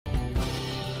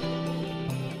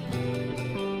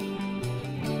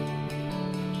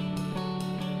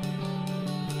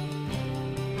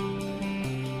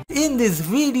In this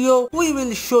video, we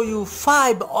will show you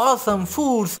 5 awesome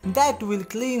foods that will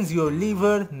cleanse your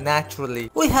liver naturally.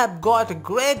 We have got a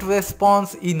great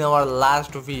response in our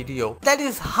last video. That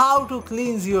is how to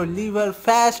cleanse your liver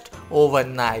fast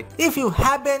overnight. If you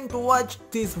haven't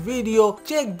watched this video,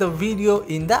 check the video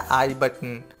in the I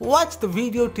button. Watch the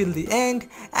video till the end,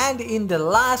 and in the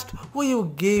last we will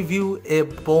give you a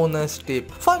bonus tip.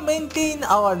 For maintain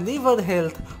our liver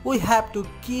health, we have to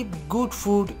keep good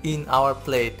food in our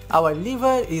plate. Our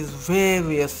liver is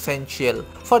very essential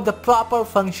for the proper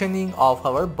functioning of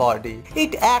our body.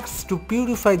 It acts to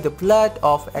purify the blood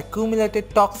of accumulated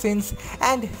toxins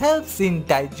and helps in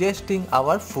digesting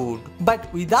our food.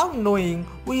 But without knowing,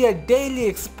 we are daily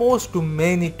exposed to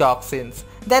many toxins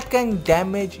that can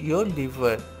damage your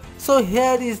liver. So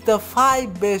here is the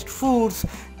 5 best foods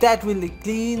that will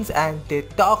cleanse and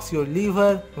detox your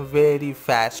liver very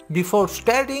fast. Before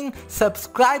starting,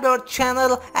 subscribe our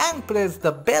channel and press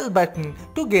the bell button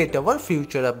to get our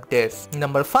future updates.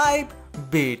 Number 5.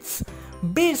 Beets.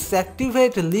 Beets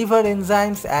activate liver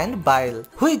enzymes and bile,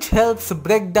 which helps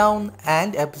break down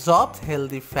and absorb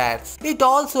healthy fats. It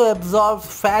also absorbs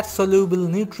fat-soluble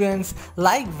nutrients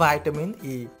like vitamin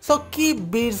E. So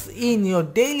keep beets in your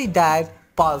daily diet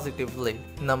positively.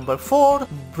 Number 4.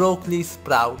 Broccoli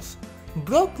sprouts.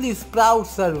 Broccoli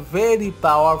sprouts are very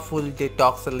powerful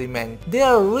detox element. They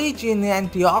are rich in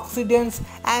antioxidants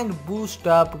and boost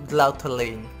up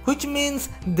glutathione, which means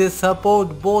they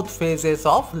support both phases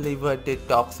of liver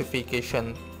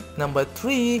detoxification. Number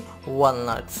 3.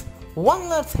 Walnuts.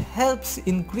 Walnuts helps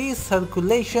increase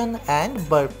circulation and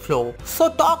blood flow, so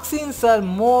toxins are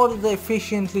more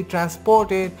efficiently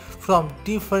transported from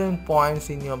different points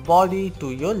in your body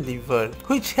to your liver,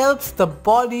 which helps the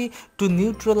body to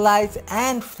neutralize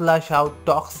and flush out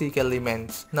toxic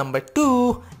elements. Number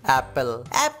 2. Apple.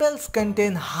 Apples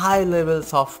contain high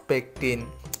levels of pectin.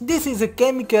 This is a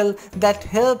chemical that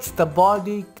helps the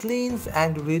body cleanse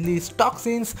and release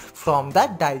toxins from the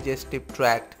digestive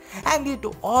tract. And it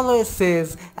always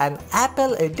says an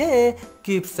apple a day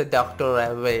keeps the doctor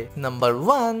away. Number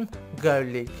 1.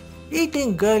 Garlic.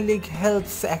 Eating garlic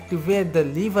helps activate the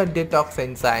liver detox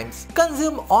enzymes.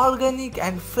 Consume organic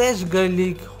and fresh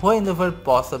garlic whenever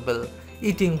possible.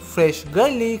 Eating fresh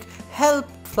garlic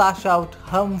helps flush out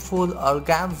harmful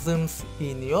organisms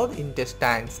in your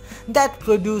intestines that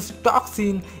produce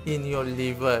toxin in your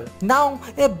liver. Now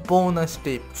a bonus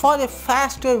tip. For a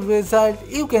faster result,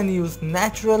 you can use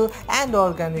natural and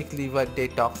organic liver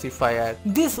detoxifier.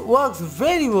 This works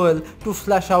very well to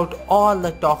flush out all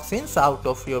the toxins out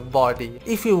of your body.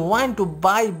 If you want to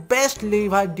buy best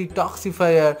liver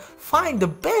detoxifier, find the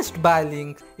best buy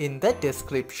link in the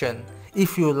description.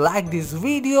 If you like this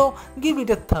video, give it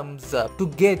a thumbs up. To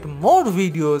get more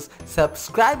videos,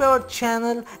 subscribe our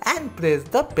channel and press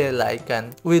the bell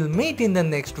icon. We'll meet in the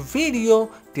next video.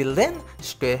 Till then,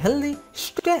 stay healthy,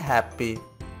 stay happy.